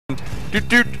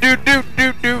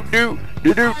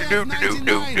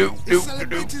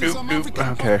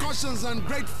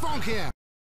Okay.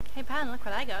 Hey Pan, look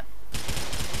what I got.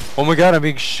 Oh my god, I'm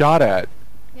being shot at.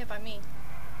 Yeah, by me.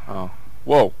 Oh.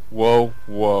 Whoa, whoa,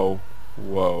 whoa,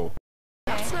 whoa.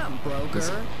 That's not broker.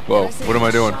 Whoa, what am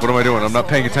I doing? What am I doing? I'm not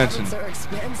paying attention.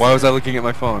 Why was I looking at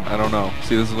my phone? I don't know.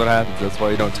 See, this is what happens. That's why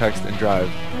you don't text and drive.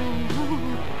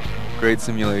 Great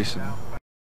simulation.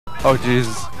 Oh,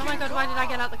 Jesus. Oh my god, why did I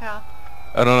get out the car?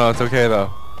 I don't know. It's okay,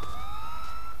 though.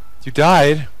 You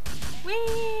died? Whee!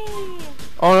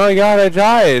 Oh my god, I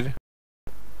died.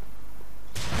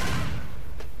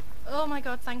 Oh my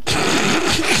god, thank you.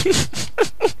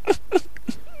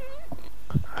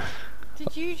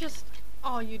 Did you just...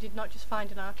 Oh, you did not just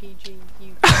find an RPG,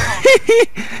 you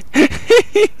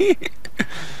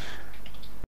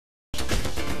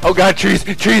Oh god, trees!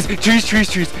 Trees! Trees! Trees!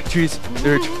 Trees! Trees!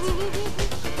 There are trees.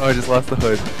 Oh, I just lost the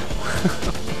hood.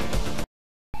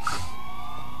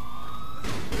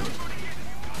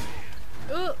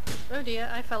 Oh dear,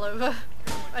 I fell over.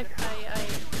 Pan,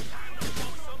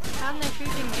 they're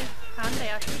shooting me. Pan, they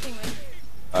are shooting me.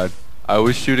 I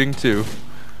was shooting too.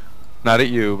 Not at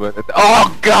you, but at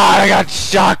oh god, I got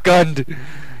shotgunned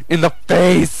in the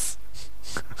face!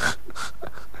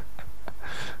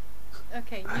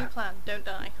 Okay, new plan, don't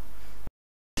die.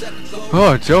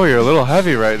 Oh, Joey, you're a little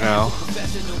heavy right now.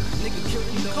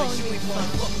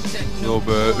 A little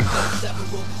bit.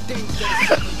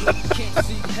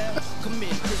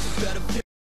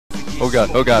 Oh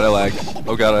god, I lag.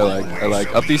 Oh god, I lag.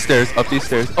 Up these stairs, up these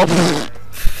stairs. Oh!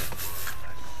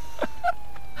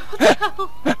 What the hell?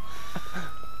 What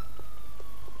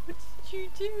did you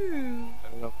do? I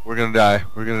don't know. We're gonna die.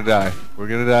 We're gonna die. We're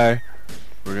gonna die.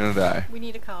 We're gonna die. We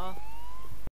need a car.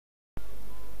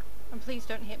 And please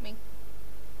don't hit me.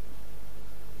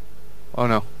 Oh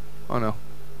no. Oh no.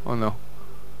 Oh no.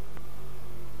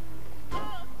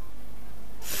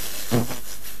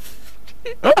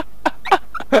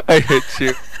 I hit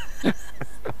you.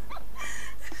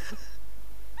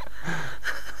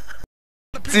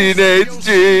 Teenage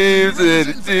dreams and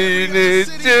a teenage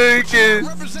jerkin.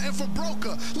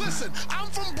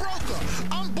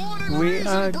 We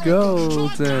are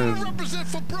golden.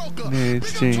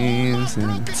 Teenage dreams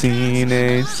and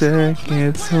teenage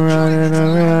circuits running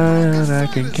around. I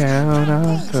can count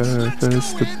on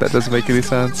purpose. That doesn't make any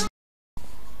sense.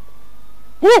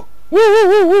 Woo!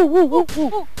 Woo! Woo! Woo! Woo!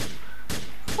 Woo!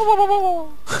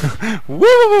 Woo!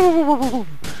 Woo!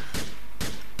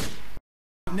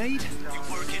 Need? You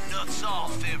working nuts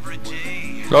off every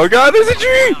day. Oh god, there's a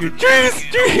tree! Trees!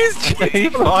 Trees!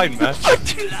 Trees! Fine, man.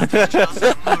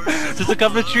 Just a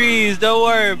couple of trees, don't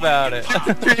worry about it.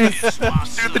 Trees!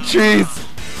 Shoot the trees!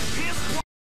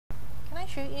 Can I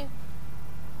shoot you?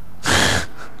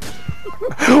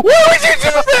 Why would you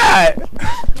do that?!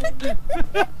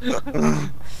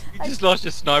 You just lost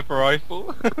your sniper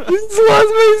rifle. Just lost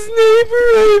my sniper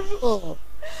rifle!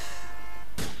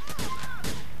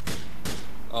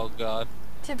 Oh god.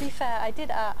 To be fair, I did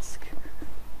ask.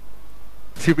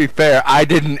 To be fair, I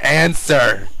didn't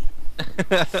answer!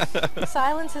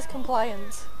 Silence is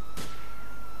compliance.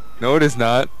 No, it is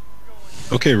not.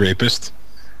 Okay, rapist.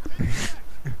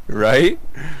 Right?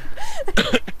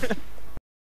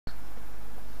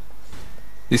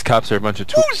 These cops are a bunch of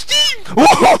tools. Oh, Steve!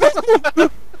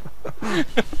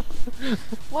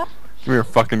 What? Give me your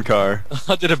fucking car.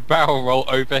 I did a barrel roll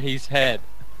over his head.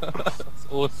 That's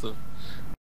awesome.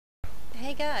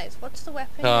 Hey guys, what's the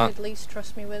weapon you would least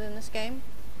trust me with in this game?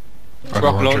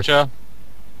 Rocket launcher.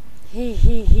 Hee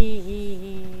hee hee hee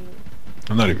hee.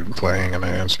 I'm not even playing and I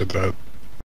answered that.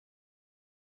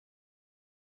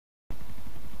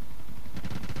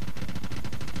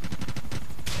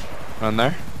 On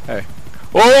there? Hey.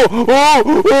 Oh! Oh!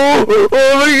 Oh!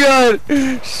 Oh my god!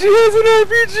 She has an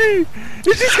RPG!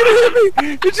 And she's gonna hit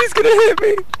me! And she's gonna hit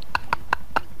me!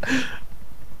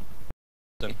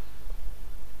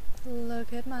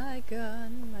 Look at my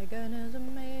gun is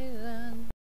amazing.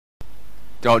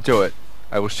 Don't do it.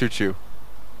 I will shoot you.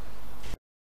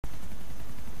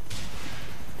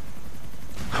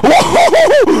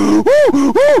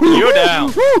 You're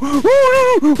down.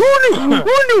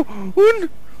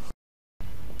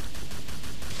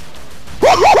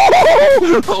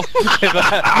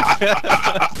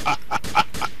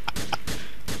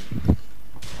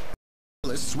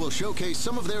 Will showcase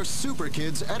some of their super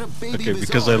kids at a baby Okay,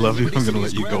 because I love you, I'm gonna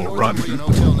let you go. Run.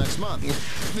 Next month.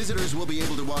 Visitors will be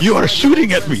able to watch You are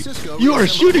shooting at me! You are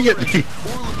shooting at me!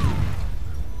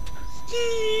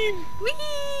 Steve!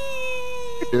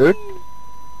 Whee! Dude?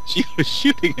 She was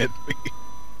shooting at me.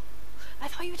 I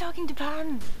thought you were talking to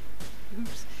Pan.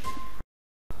 Oops.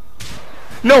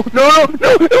 No! No! No!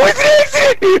 No! It was an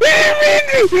accident!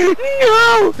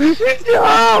 No!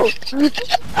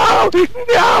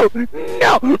 No!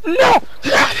 No! No!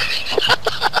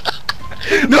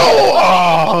 No!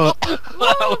 Oh!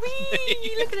 Whoa,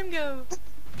 wee! Look at him go.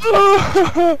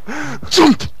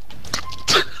 Jump!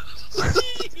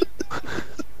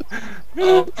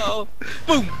 Oh,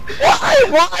 boom! Why?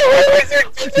 Why was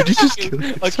it? Did you just kill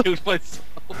I killed myself.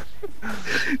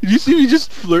 Did you see me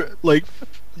just flirt, like,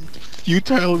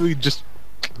 futilely just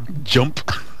jump?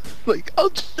 Like, I'll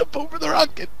jump over the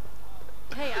rocket.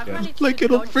 Hey, I've Yeah. managed Like to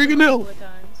it'll dodge friggin' them a hell. couple of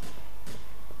times.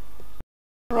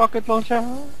 Rocket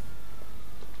launcher.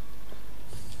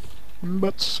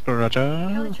 But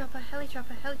Sriracha. Heli-chopper.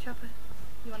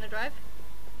 You wanna drive?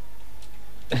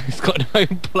 It's got no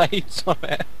plates on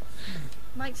it.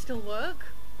 Might still work.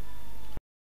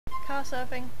 Car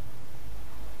surfing.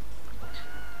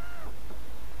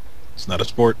 It's not a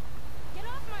sport. Get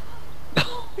off my...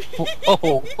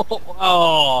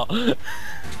 Oh, that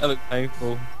looked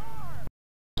painful.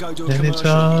 Go to a Then it's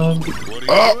commercial. What are you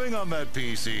Oh! doing on that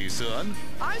PC, son?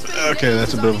 Okay,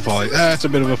 that's a bit of a folly. That's a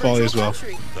bit of a folly as well.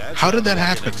 That How did that sounds like an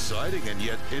happen? exciting and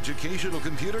yet educational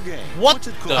computer game. What What's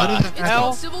it the called? How did that It's hell?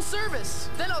 called civil service.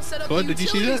 Then I'll set up Bud, the did you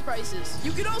see utilities that? prices.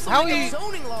 You can also How make are you- up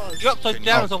zoning laws. You're upside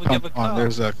down or something. Come Get the on, car.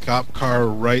 there's a cop car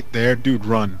right there. Dude,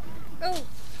 run. Oh,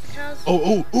 cars.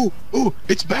 Oh,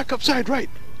 it's back upside right.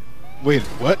 Wait,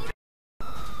 what?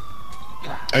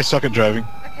 I suck at driving.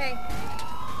 Okay.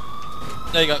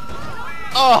 There you go.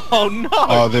 Oh no!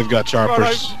 Oh, they've got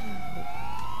choppers.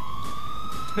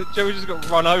 Joey just got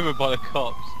run over by the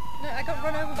cops. No, I got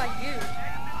run over by you.